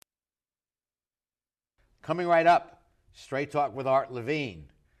Coming right up, Straight Talk with Art Levine.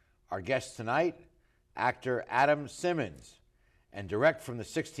 Our guest tonight, actor Adam Simmons, and direct from the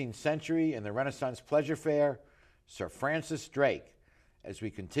 16th century and the Renaissance Pleasure Fair, Sir Francis Drake, as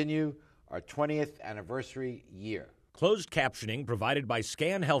we continue our 20th anniversary year. Closed captioning provided by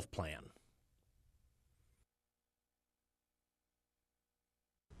Scan Health Plan.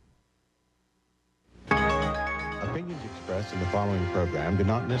 Opinions expressed in the following program do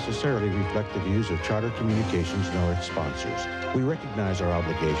not necessarily reflect the views of Charter Communications nor its sponsors. We recognize our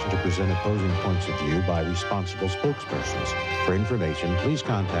obligation to present opposing points of view by responsible spokespersons. For information, please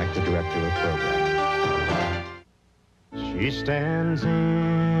contact the director of program. She stands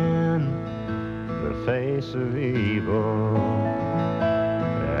in the face of evil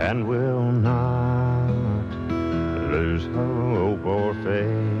and will not lose hope or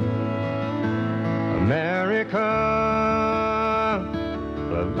faith. America,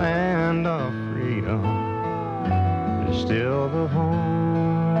 the land of freedom, is still the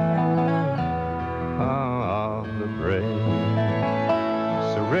home of the brave.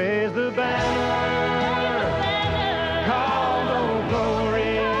 So raise the banner, called Old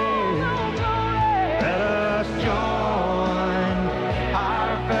Glory. Let us join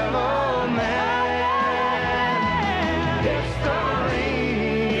our fellow man. History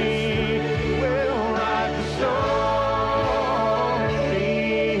will write the story.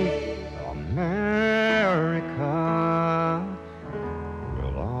 America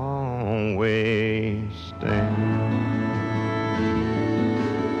will always stand.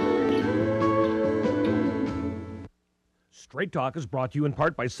 Straight Talk is brought to you in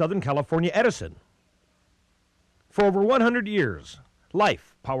part by Southern California Edison. For over 100 years,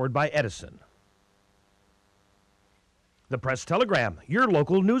 life powered by Edison. The Press Telegram, your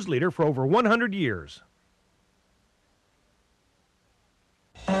local news leader for over 100 years.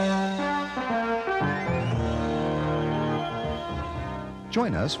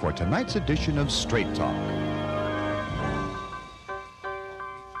 Join us for tonight's edition of Straight Talk.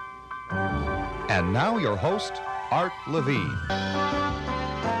 And now your host, Art Levine.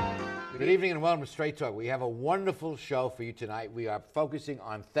 Good evening and welcome to Straight Talk. We have a wonderful show for you tonight. We are focusing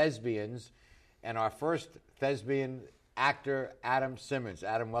on thespians and our first thespian actor, Adam Simmons.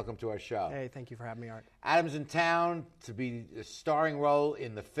 Adam, welcome to our show. Hey, thank you for having me, Art. Adam's in town to be a starring role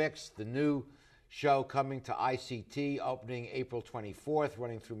in The Fix, the new show coming to ICT, opening April 24th,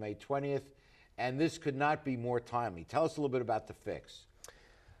 running through May 20th. And this could not be more timely. Tell us a little bit about The Fix.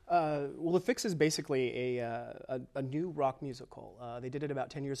 Well, The Fix is basically a new rock musical. They did it about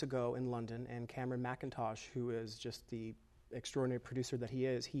 10 years ago in London, and Cameron McIntosh, who is just the extraordinary producer that he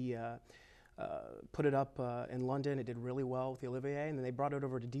is, he put it up in London. It did really well with the Olivier, and then they brought it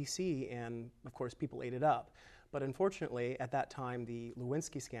over to D.C., and of course people ate it up. But unfortunately, at that time, the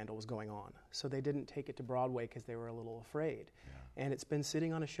Lewinsky scandal was going on, so they didn't take it to Broadway because they were a little afraid. And it's been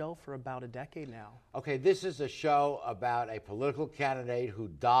sitting on a shelf for about a decade now. Okay, this is a show about a political candidate who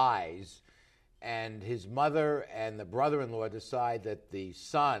dies, and his mother and the brother-in-law decide that the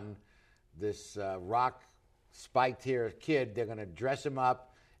son, this rock spiked hair kid, they're going to dress him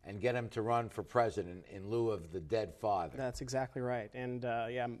up and get him to run for president in lieu of the dead father. That's exactly right. And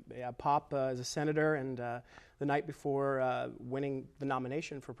Pop is a senator, and the night before winning the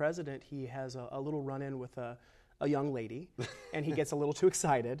nomination for president, he has a little run-in with a young lady, and he gets a little too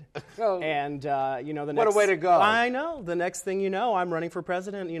excited. And the next, what a way to go! I know. The next thing you know, I'm running for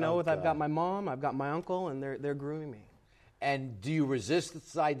president. I've got my mom, I've got my uncle, and they're grooming me. And do you resist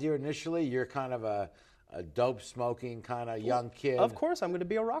this idea initially? You're kind of a dope smoking kind of young kid. Of course, I'm going to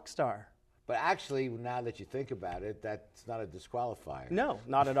be a rock star. But actually, now that you think about it, that's not a disqualifier. No,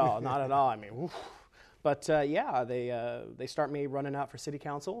 not at all. Not at all. I mean, oof. But they start me running out for city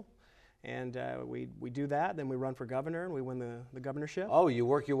council. And we do that, then we run for governor, and we win the governorship. Oh, you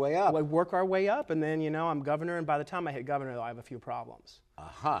work your way up. We work our way up, and then, I'm governor, and by the time I hit governor, I have a few problems.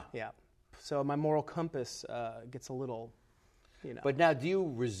 Uh-huh. Yeah. So my moral compass gets a little, But now, do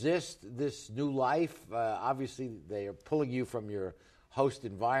you resist this new life? Obviously, they are pulling you from your host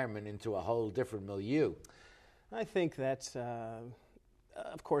environment into a whole different milieu. I think that...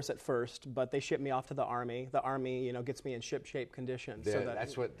 of course, at first, but they ship me off to the Army. The Army, gets me in ship-shape conditions. So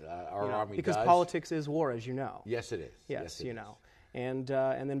that's what our Army because does. Because politics is war, as you know. Yes, it is. Yes, you know. And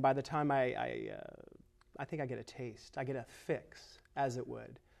then by the time I think I get a taste, I get a fix, as it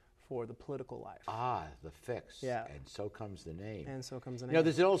would, for the political life. Ah, the fix. Yeah. And so comes the name. And so comes the name.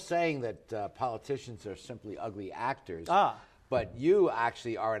 There's an old saying that politicians are simply ugly actors. Ah. But you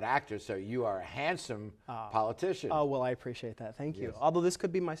actually are an actor, so you are a handsome politician. Oh, well, I appreciate that. Thank you. Although this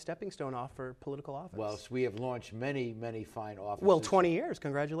could be my stepping stone off for political office. Well, so we have launched many, many fine offices. Well, 20 years.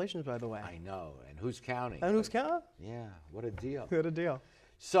 Congratulations, by the way. I know. And who's counting? And who's counting? Yeah, what a deal. What a deal.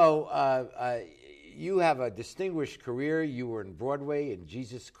 So you have a distinguished career. You were in Broadway in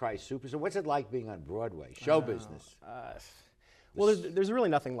Jesus Christ Superstar. What's it like being on Broadway? Show business. Well, there's really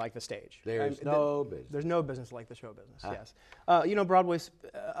nothing like the stage. There's no business. There's no business like the show business, yes. Broadway's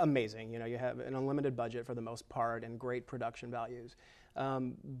amazing. You have an unlimited budget for the most part and great production values.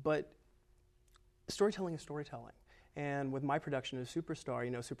 But storytelling is storytelling. And with my production of Superstar,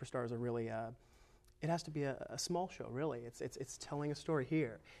 Superstar is a really, it has to be a small show, really. It's telling a story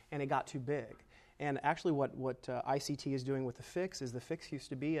here. And it got too big. And actually what ICT is doing with The Fix is The Fix used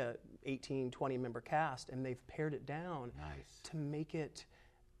to be a 18, 20-member cast, and they've pared it down to make it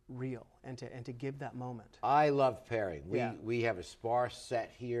real and to give that moment. I love pairing. We have a sparse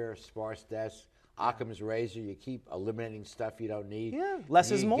set here, sparse desk, Occam's razor. You keep eliminating stuff you don't need. Yeah,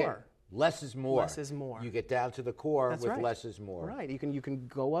 less is more. Less is more. Less is more. You get down to the core That's with right. less is more. Right. You can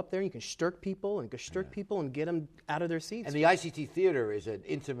go up there, you can shtirk people and get them out of their seats. And the ICT Theater is an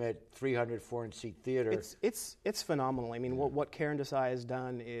intimate 300, 400-seat theater. It's phenomenal. I mean, what Karen Desai has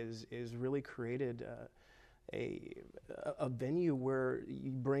done is really created a venue where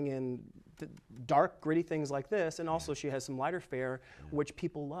you bring in the dark, gritty things like this, and also she has some lighter fare, which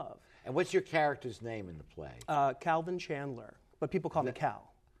people love. And what's your character's name in the play? Calvin Chandler, but people call me Cal.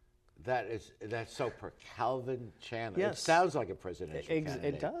 That's so per Calvin Chandler. Yes. It sounds like a presidential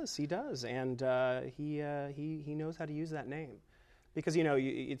candidate. It does. He does, and he knows how to use that name, because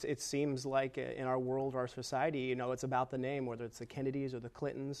it seems like in our world, our society, it's about the name, whether it's the Kennedys or the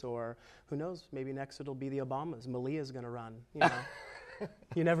Clintons, or who knows, maybe next it'll be the Obamas. Malia's going to run.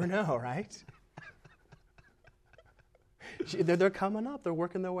 You never know, right? They're coming up. They're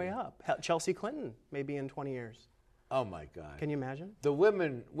working their way up. Chelsea Clinton, maybe in 20 years. Oh my God! Can you imagine? The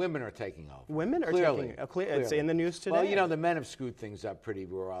women are taking over. Women are clearly, taking. It's in the news today. Well, the men have screwed things up pretty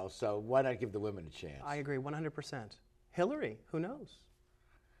well, so why not give the women a chance? I agree 100%. Hillary, who knows?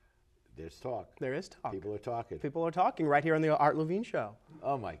 There's talk. There is talk. People are talking. People are talking right here on the Art Levine Show.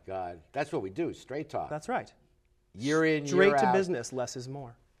 Oh my God! That's what we do. Straight talk. That's right. Year in, Straight year out. to business. Less is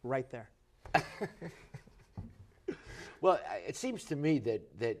more. Right there. Well, it seems to me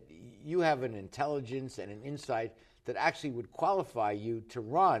that you have an intelligence and an insight that actually would qualify you to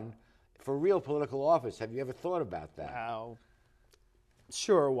run for real political office. Have you ever thought about that?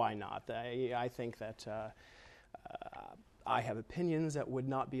 Sure, why not? I think that I have opinions that would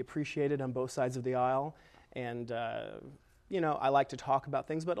not be appreciated on both sides of the aisle, and I like to talk about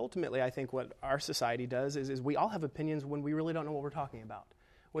things, but ultimately I think what our society does is we all have opinions when we really don't know what we're talking about.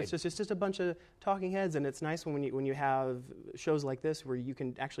 Well, it's just a bunch of talking heads, and it's nice when you have shows like this where you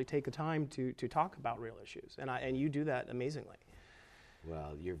can actually take the time to talk about real issues, and you do that amazingly.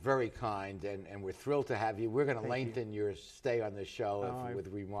 Well, you're very kind, and we're thrilled to have you. We're going to lengthen your stay on this show with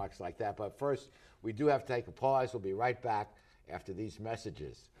remarks like that. But first, we do have to take a pause. We'll be right back after these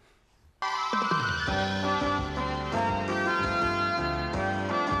messages.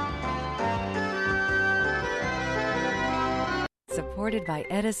 Supported by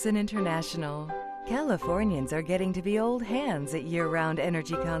Edison International. Californians are getting to be old hands at year-round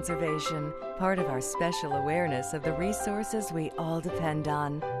energy conservation, part of our special awareness of the resources we all depend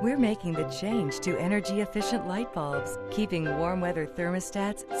on. We're making the change to energy-efficient light bulbs, keeping warm weather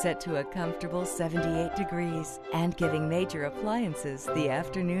thermostats set to a comfortable 78 degrees, and giving major appliances the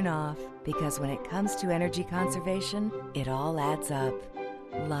afternoon off. Because when it comes to energy conservation, it all adds up.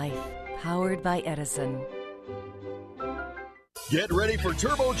 Life, powered by Edison. Get ready for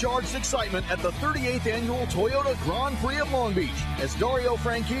turbocharged excitement at the 38th Annual Toyota Grand Prix of Long Beach as Dario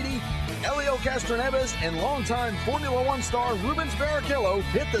Franchitti, Elio Castroneves, and longtime Formula One star Rubens Barrichello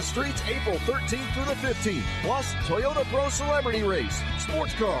hit the streets April 13th through the 15th. Plus, Toyota Pro Celebrity Race,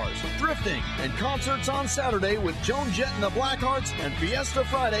 sports cars, drifting, and concerts on Saturday with Joan Jett and the Blackhearts and Fiesta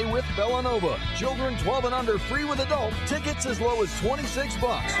Friday with Bellanova. Children 12 and under free with adult. Tickets as low as $26.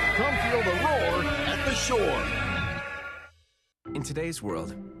 Come feel the roar at the shore. In today's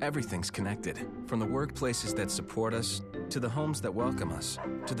world, everything's connected. From the workplaces that support us, to the homes that welcome us,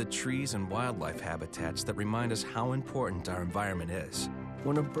 to the trees and wildlife habitats that remind us how important our environment is.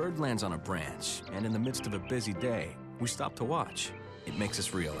 When a bird lands on a branch, and in the midst of a busy day, we stop to watch, it makes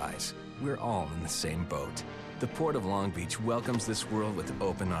us realize we're all in the same boat. The Port of Long Beach welcomes this world with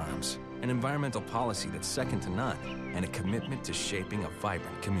open arms, an environmental policy that's second to none, and a commitment to shaping a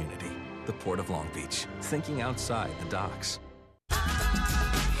vibrant community. The Port of Long Beach, thinking outside the docks.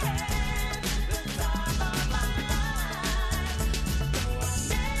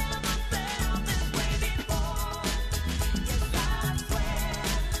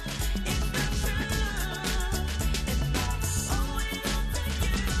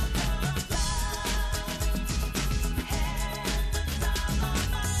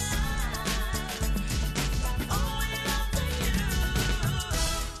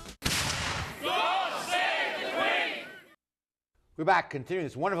 We're back, continuing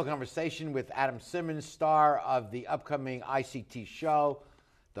this wonderful conversation with Adam Simmons, star of the upcoming ICT show,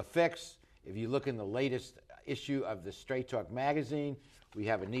 The Fix. If you look in the latest issue of the Straight Talk magazine, we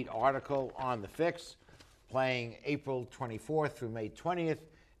have a neat article on The Fix, playing April 24th through May 20th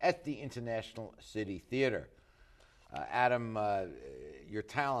at the International City Theater. Adam, your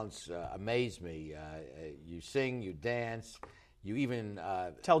talents amaze me. You sing, you dance, you even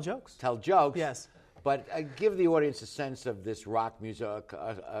Tell jokes. Tell jokes. Yes. But give the audience a sense of this rock music,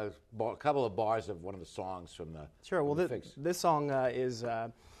 a couple of bars of one of the songs from the Sure. Well, The Fix. this song is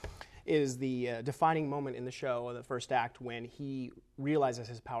the defining moment in the show, the first act, when he realizes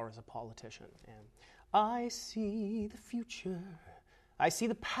his power as a politician. And I see the future. I see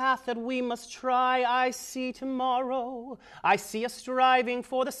the path that we must try. I see tomorrow. I see us striving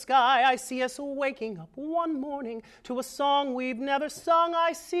for the sky. I see us waking up one morning to a song we've never sung.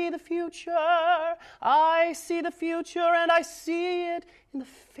 I see the future. I see the future, and I see it in the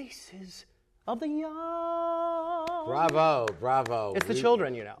faces of the young. Bravo, bravo. It's the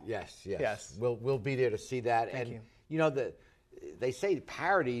children, you know. Yes. Yes. We'll be there to see that. Thank and you. You know, they say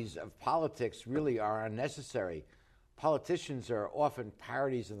parodies of politics really are unnecessary. Politicians are often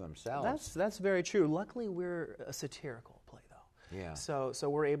parodies of themselves. That's very true. Luckily, we're a satirical play, though. Yeah. So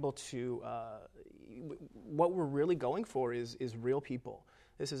we're able to. What we're really going for is real people.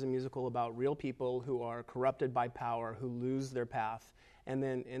 This is a musical about real people who are corrupted by power, who lose their path, and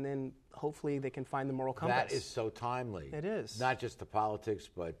then hopefully they can find the moral compass. That is so timely. It is. Not just to politics,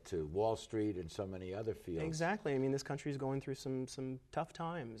 but to Wall Street and so many other fields. Exactly. I mean, this country is going through some tough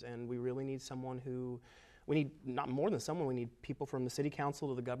times, and we really need someone who. We need, not more than someone, we need people from the city council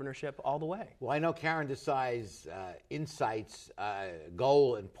to the governorship all the way. Well, I know Karen Desai's insights,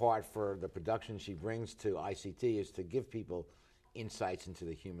 goal in part for the production she brings to ICT is to give people insights into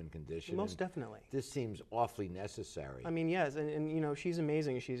the human condition. Most definitely. This seems awfully necessary. I mean, yes, and you know, she's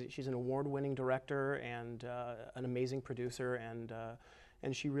amazing. She's an award-winning director and an amazing producer,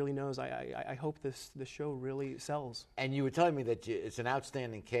 and she really knows. I hope this show really sells. And you were telling me that it's an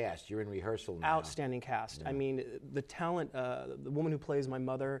outstanding cast. You're in rehearsal now. Outstanding cast. Yeah. I mean, the talent. The woman who plays my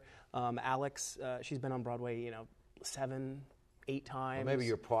mother, Alex. She's been on Broadway, 7, 8 times. Well, maybe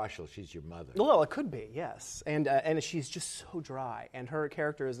you're partial. She's your mother. Well, it could be, yes. And she's just so dry. And her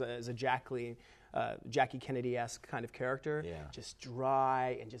character is a Jackie Kennedy-esque kind of character. Yeah. Just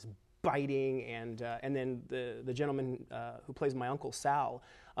dry and just biting, and then the gentleman who plays my uncle Sal,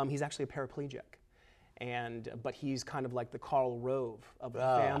 he's actually a paraplegic, but he's kind of like the Karl Rove of the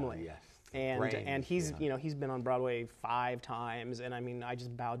family. Yes. And he's he's been on Broadway 5 times, and I mean, I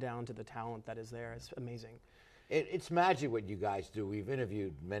just bow down to the talent that is there. It's amazing. It's magic what you guys do. We've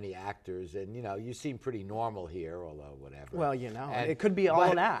interviewed many actors, and you seem pretty normal here, although whatever. Well, it could be all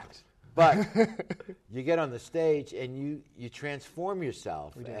an act. But you get on the stage and you transform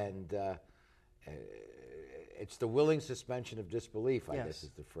yourself, and it's the willing suspension of disbelief, I guess is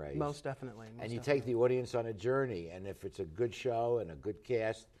the phrase. Most definitely. And you take the audience on a journey, and if it's a good show and a good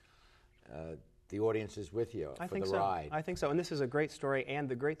cast, the audience is with you for the ride. I think so. And this is a great story, and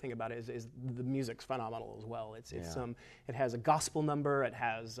the great thing about it is the music's phenomenal as well. It has a gospel number, it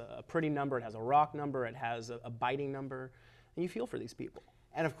has a pretty number, it has a rock number, it has a biting number, and you feel for these people.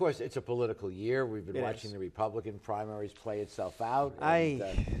 And of course, it's a political year. We've been watching the Republican primaries play itself out. And,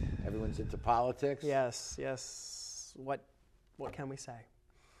 everyone's into politics. Yes. What can we say?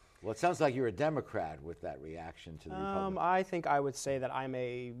 Well, it sounds like you're a Democrat with that reaction to the Republicans. I think I would say that I'm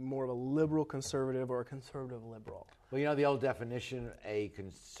more of a liberal conservative or a conservative liberal. Well, the old definition, a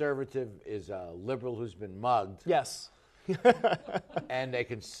conservative is a liberal who's been mugged. Yes. And a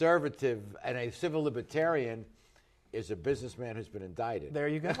conservative and a civil libertarian is a businessman who's been indicted. There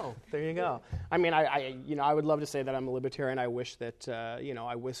you go. I mean, I would love to say that I'm a libertarian. I wish that,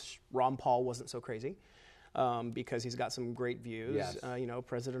 I wish Ron Paul wasn't so crazy, because he's got some great views. Yes.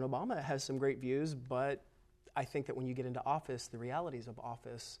 President Obama has some great views, but I think that when you get into office, the realities of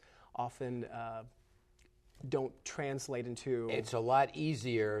office often don't translate into. It's a lot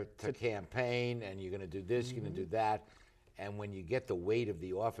easier to campaign, and you're going to do this, you're going to do that, and when you get the weight of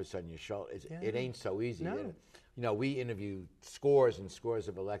the office on your shoulders, it ain't so easy. No. We interview scores and scores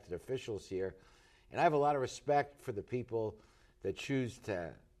of elected officials here, and I have a lot of respect for the people that choose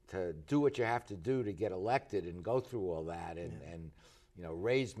to do what you have to do to get elected and go through all that and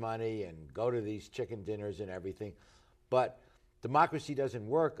raise money and go to these chicken dinners and everything. But democracy doesn't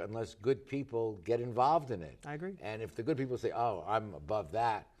work unless good people get involved in it. I agree. And if the good people say, "Oh, I'm above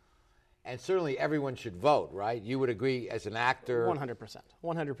that," And certainly everyone should vote, right? You would agree as an actor. 100%.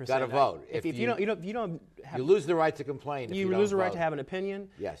 100%. Got to vote. If you don't have, you lose the right to complain. If you lose the right vote. to have an opinion.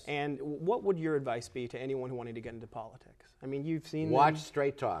 Yes. And what would your advice be to anyone who wanted to get into politics? I mean, you've seen Watch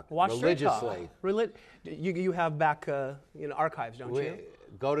Straight Talk. Watch religiously. Straight Talk. You have back archives, don't you?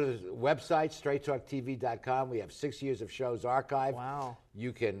 Go to the website, straighttalktv.com. We have 6 years of shows archived. Wow.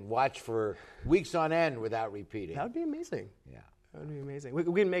 You can watch for weeks on end without repeating. That would be amazing. Yeah. That would be amazing. We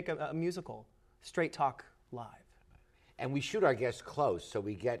can make a musical, Straight Talk Live. And we shoot our guests close, so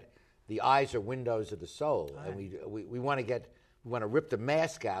we get the eyes are windows of the soul, and we want to rip the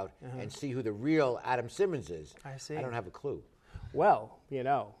mask out and see who the real Adam Simmons is. I see. I don't have a clue. Well,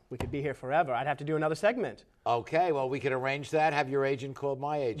 we could be here forever. I'd have to do another segment. Okay, well, we can arrange that. Have your agent call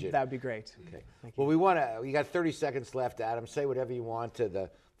my agent. That would be great. Okay. Thank you. Well, we got 30 seconds left, Adam. Say whatever you want to the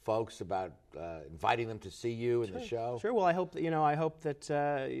folks about inviting them to see you in the show. Sure. Well, I hope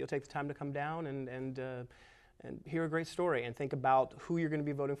that you'll take the time to come down and hear a great story and think about who you're going to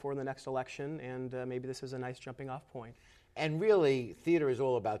be voting for in the next election, and maybe this is a nice jumping-off point. And really, theater is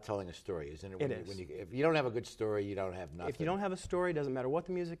all about telling a story, isn't it? It is. If you don't have a good story, you don't have nothing. If you don't have a story, doesn't matter what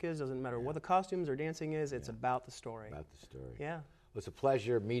the music is, doesn't matter what the costumes or dancing is, it's about the story. About the story. Yeah. Well, it's a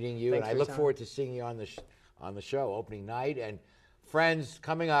pleasure meeting you, Thanks and I for look your time. forward to seeing you on the show opening night. And friends,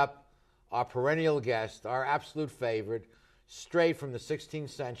 coming up, our perennial guest, our absolute favorite, straight from the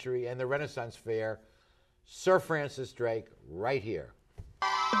 16th century and the Renaissance Fair, Sir Francis Drake, right here.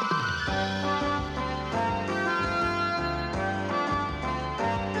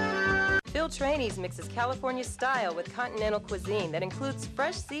 Phil Trainees mixes California style with continental cuisine that includes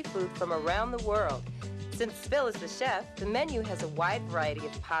fresh seafood from around the world. Since Phil is the chef, the menu has a wide variety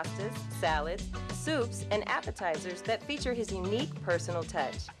of pastas, salads, soups, and appetizers that feature his unique personal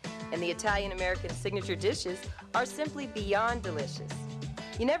touch. And the Italian-American signature dishes are simply beyond delicious.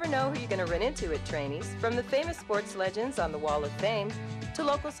 You never know who you're going to run into at Trainees, from the famous sports legends on the Wall of Fame to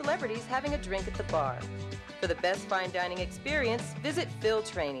local celebrities having a drink at the bar. For the best fine dining experience, visit Phil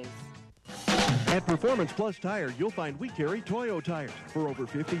Trainees. At Performance Plus Tire, you'll find we carry Toyo tires. For over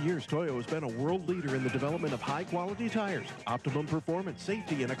 50 years, Toyo has been a world leader in the development of high-quality tires. Optimum performance,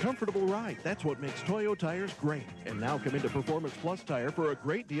 safety, and a comfortable ride. That's what makes Toyo tires great. And now come into Performance Plus Tire for a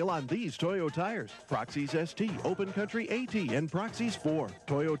great deal on these Toyo tires. Proxys ST, Open Country AT, and Proxys 4.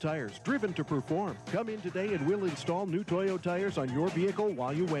 Toyo tires, driven to perform. Come in today and we'll install new Toyo tires on your vehicle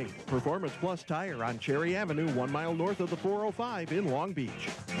while you wait. Performance Plus Tire on Cherry Avenue, 1 mile north of the 405 in Long Beach.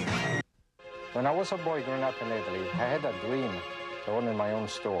 When I was a boy growing up in Italy, I had a dream to own my own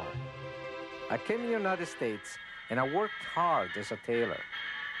store. I came to the United States and I worked hard as a tailor.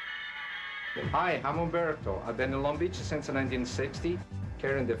 Hi, I'm Umberto. I've been in Long Beach since 1960,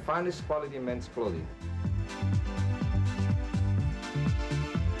 carrying the finest quality men's clothing.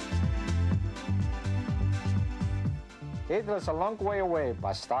 Italy's a long way away,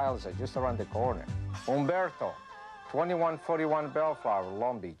 but styles are just around the corner. Umberto, 2141 Bellflower,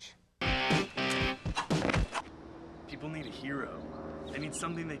 Long Beach. People need a hero. They need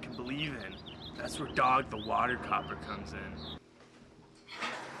something they can believe in. That's where Dog the Water Copper comes in.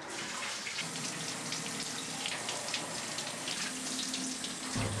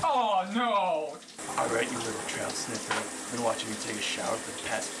 Oh, no! All right, you little trail sniffer. I've been watching you take a shower for the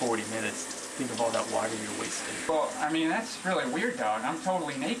past 40 minutes. Think of all that water you're wasting. Well, I mean, that's really weird, Dog. I'm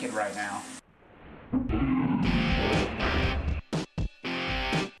totally naked right now.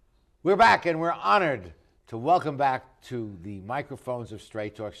 We're back, and we're honored to welcome back to the microphones of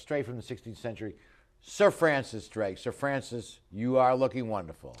Straight Talk, straight from the 16th century, Sir Francis Drake. Sir Francis, you are looking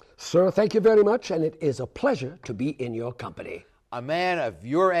wonderful. Sir, thank you very much, and it is a pleasure to be in your company. A man of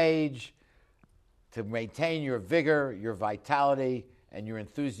your age, to maintain your vigor, your vitality, and your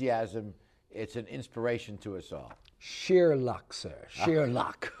enthusiasm, it's an inspiration to us all. Sheer luck, sir, sheer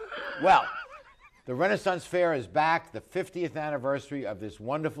luck. Well, the Renaissance Fair is back, the 50th anniversary of this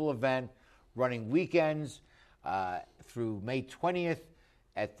wonderful event, running weekends through May 20th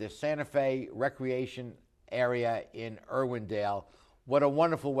at the Santa Fe Recreation Area in Irwindale. What a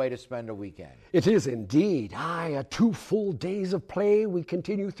wonderful way to spend a weekend. It is indeed. 2 full days of play. We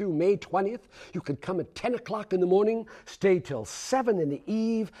continue through May 20th. You can come at 10 o'clock in the morning, stay till 7 in the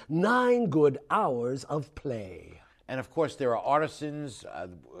eve, 9 good hours of play. And, of course, there are artisans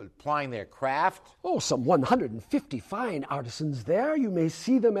plying their craft. Oh, some 150 fine artisans there. You may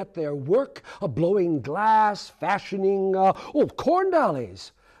see them at their work, blowing glass, fashioning corn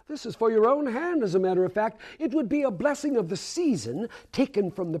dollies. This is for your own hand, as a matter of fact. It would be a blessing of the season,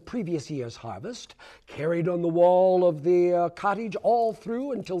 taken from the previous year's harvest, carried on the wall of the cottage all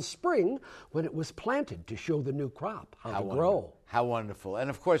through until spring, when it was planted to show the new crop how to grow. How wonderful. And,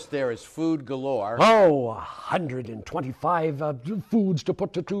 of course, there is food galore. Oh, 125 foods to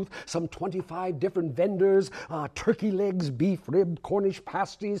put to tooth, some 25 different vendors, turkey legs, beef rib, Cornish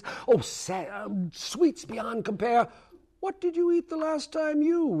pasties, sweets beyond compare. What did you eat the last time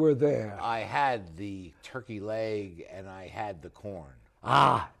you were there? I had the turkey leg and I had the corn.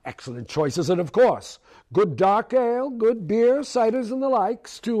 Ah, excellent choices, and of course, good dark ale, good beer, ciders and the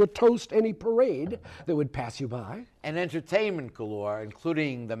likes to toast any parade that would pass you by. And entertainment galore,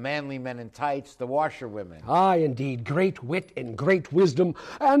 including the manly men in tights, the washerwomen. Ah, indeed, great wit and great wisdom,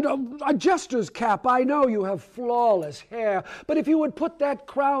 and a jester's cap. I know you have flawless hair, but if you would put that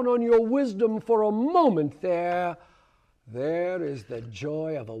crown on your wisdom for a moment there is the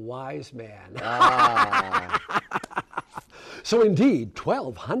joy of a wise man. Ah. So indeed,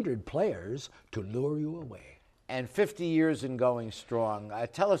 1,200 players to lure you away. And 50 years in going strong.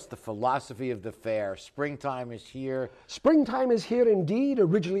 Tell us the philosophy of the fair. Springtime is here. Springtime is here indeed.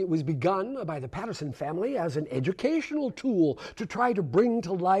 Originally it was begun by the Patterson family as an educational tool to try to bring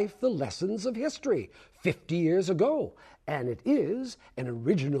to life the lessons of history 50 years ago. And it is an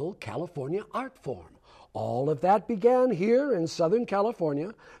original California art form. All of that began here in Southern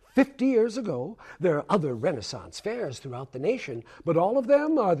California 50 years ago. There are other Renaissance fairs throughout the nation, but all of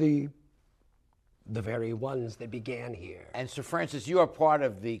them are the very ones that began here. And Sir Francis, you are part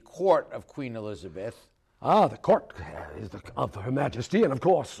of the court of Queen Elizabeth. Ah, the court is of Her Majesty, and of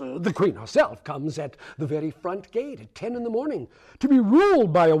course, the Queen herself comes at the very front gate at 10 in the morning. To be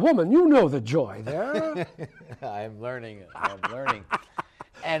ruled by a woman, you know the joy there. I'm learning.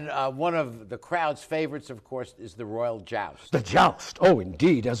 And one of the crowd's favorites, of course, is the Royal Joust. The joust, oh,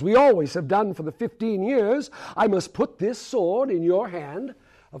 indeed. As we always have done for the 15 years, I must put this sword in your hand.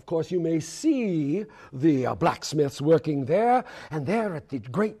 Of course, you may see the blacksmiths working there, and there at the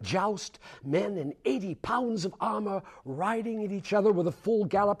great joust, men in 80 pounds of armor riding at each other with a full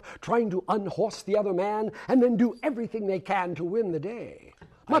gallop, trying to unhorse the other man, and then do everything they can to win the day.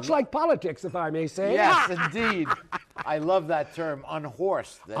 Much like politics, if I may say. Yes, indeed. I love that term,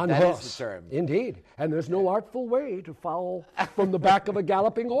 unhorsed. That is the term. Indeed. And there's no artful way to foul from the back of a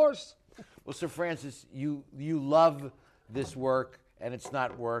galloping horse. Well, Sir Francis, you love this work, and it's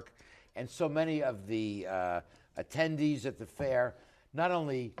not work. And so many of the attendees at the fair not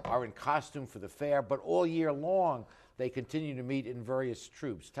only are in costume for the fair, but all year long they continue to meet in various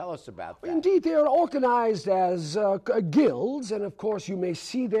troops. Tell us about that. Indeed, they are organized as guilds, and of course you may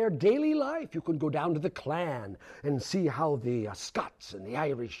see their daily life. You can go down to the clan and see how the Scots and the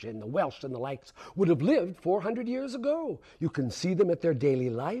Irish and the Welsh and the likes would have lived 400 years ago. You can see them at their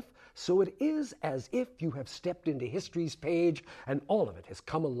daily life. So it is as if you have stepped into history's page and all of it has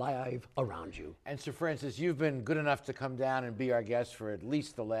come alive around you. And Sir Francis, you've been good enough to come down and be our guest for at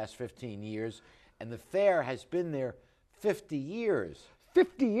least the last 15 years, and the fair has been there 50 years.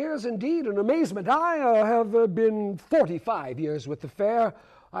 50 years indeed, an amazement. I have been 45 years with the fair.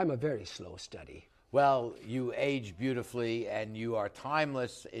 I'm a very slow study. Well, you age beautifully, and you are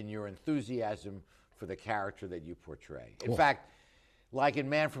timeless in your enthusiasm for the character that you portray. In fact, like in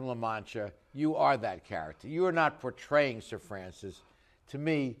Man from La Mancha, you are that character. You are not portraying Sir Francis. To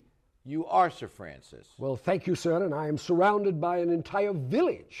me, you are Sir Francis. Well, thank you, sir, and I am surrounded by an entire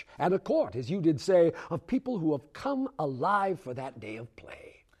village and a court, as you did say, of people who have come alive for that day of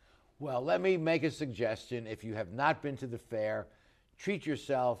play. Well, let me make a suggestion. If you have not been to the fair, treat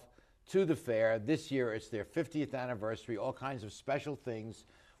yourself to the fair. This year, it's their 50th anniversary, all kinds of special things.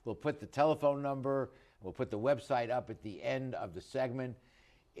 We'll put the telephone number, we'll put the website up at the end of the segment.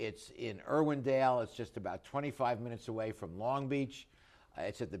 It's in Irwindale. It's just about 25 minutes away from Long Beach.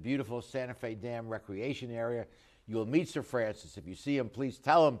 It's at the beautiful Santa Fe Dam Recreation Area. You'll meet Sir Francis. If you see him, please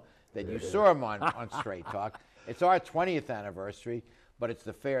tell him that you saw him on Straight Talk. It's our 20th anniversary, but it's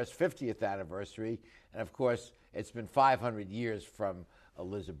the fair's 50th anniversary. And, of course, it's been 500 years from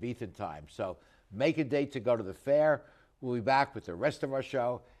Elizabethan time. So make a date to go to the fair. We'll be back with the rest of our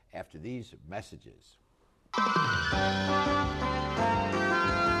show after these messages.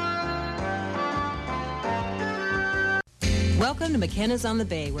 Welcome to McKenna's on the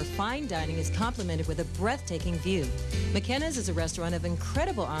Bay, where fine dining is complemented with a breathtaking view. McKenna's is a restaurant of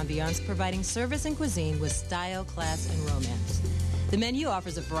incredible ambiance, providing service and cuisine with style, class, and romance. The menu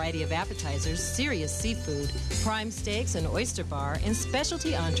offers a variety of appetizers, serious seafood, prime steaks, an oyster bar, and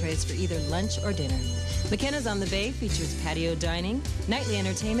specialty entrees for either lunch or dinner. McKenna's on the Bay features patio dining, nightly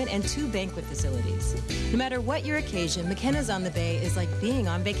entertainment, and 2 banquet facilities. No matter what your occasion, McKenna's on the Bay is like being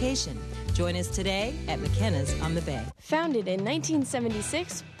on vacation. Join us today at McKenna's on the Bay. Founded in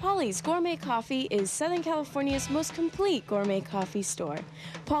 1976, Polly's Gourmet Coffee is Southern California's most complete gourmet coffee store.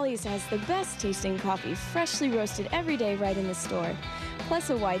 Polly's has the best tasting coffee, freshly roasted every day right in the store,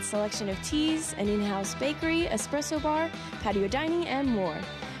 plus a wide selection of teas, an in-house bakery, espresso bar, patio dining, and more.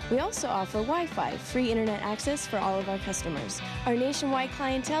 We also offer Wi-Fi, free internet access for all of our customers. Our nationwide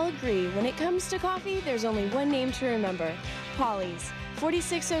clientele agree when it comes to coffee, there's only one name to remember, Polly's,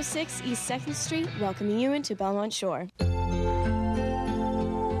 4606 East 2nd Street, welcoming you into Belmont Shore.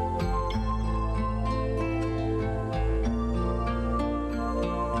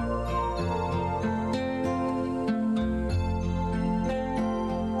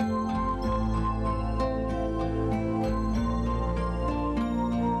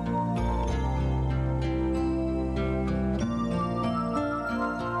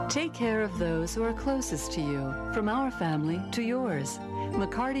 Take care of those who are closest to you, from our family to yours.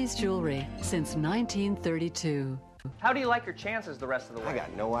 McCarty's Jewelry, since 1932. How do you like your chances the rest of the way? I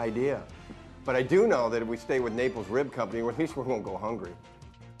got no idea. But I do know that if we stay with Naples Rib Company, at least we won't go hungry.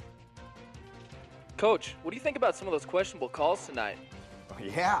 Coach, what do you think about some of those questionable calls tonight?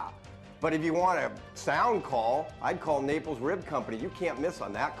 Yeah, but if you want a sound call, I'd call Naples Rib Company. You can't miss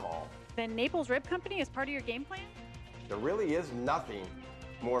on that call. Then Naples Rib Company is part of your game plan? There really is nothing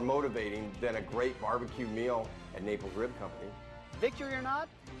more motivating than a great barbecue meal at Naples Rib Company. Victory or not,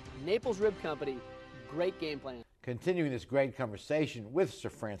 Naples Rib Company, great game plan. Continuing this great conversation with Sir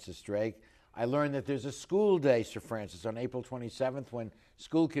Francis Drake, I learned that there's a school day, Sir Francis, on April 27th when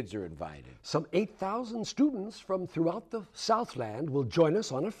school kids are invited. Some 8,000 students from throughout the Southland will join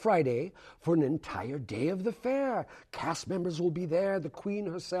us on a Friday for an entire day of the fair. Cast members will be there, the Queen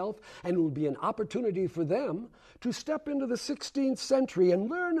herself, and it will be an opportunity for them to step into the 16th century and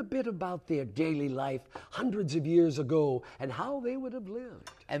learn a bit about their daily life hundreds of years ago and how they would have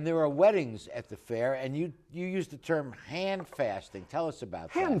lived. And there are weddings at the fair, and you use the term hand fasting. Tell us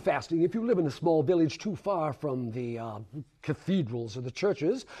about that. Hand fasting, if you live in a small village too far from the cathedrals or the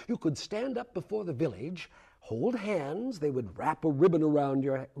churches, you could stand up before the village, hold hands, they would wrap a ribbon around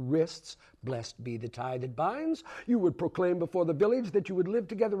your wrists, blessed be the tie that binds. You would proclaim before the village that you would live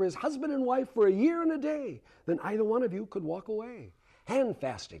together as husband and wife for a year and a day. Then either one of you could walk away. Hand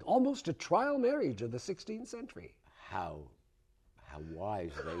fasting, almost a trial marriage of the 16th century. How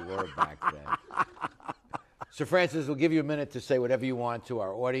wise they were back then. Sir Francis, we'll give you a minute to say whatever you want to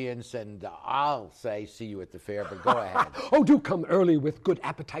our audience, and I'll say see you at the fair, but go ahead. Oh, do come early with good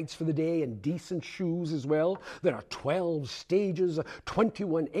appetites for the day and decent shoes as well. There are 12 stages,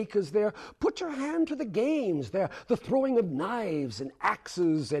 21 acres there. Put your hand to the games. There, the throwing of knives and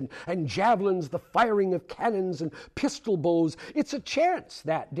axes and javelins, the firing of cannons and pistol bows. It's a chance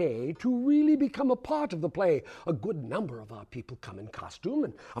that day to really become a part of the play. A good number of our people come in costume,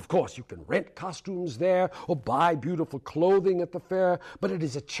 and of course you can rent costumes there or buy beautiful clothing at the fair, but it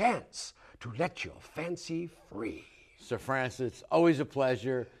is a chance to let your fancy free. Sir Francis, always a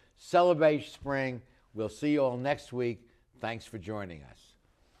pleasure. Celebrate spring. We'll see you all next week. Thanks for joining us.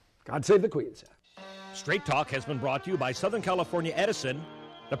 God save the Queen, sir. Straight Talk has been brought to you by Southern California Edison,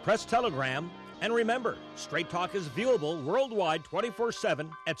 the Press Telegram, and remember, Straight Talk is viewable worldwide 24/7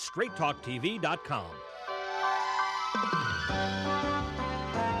 at straighttalktv.com.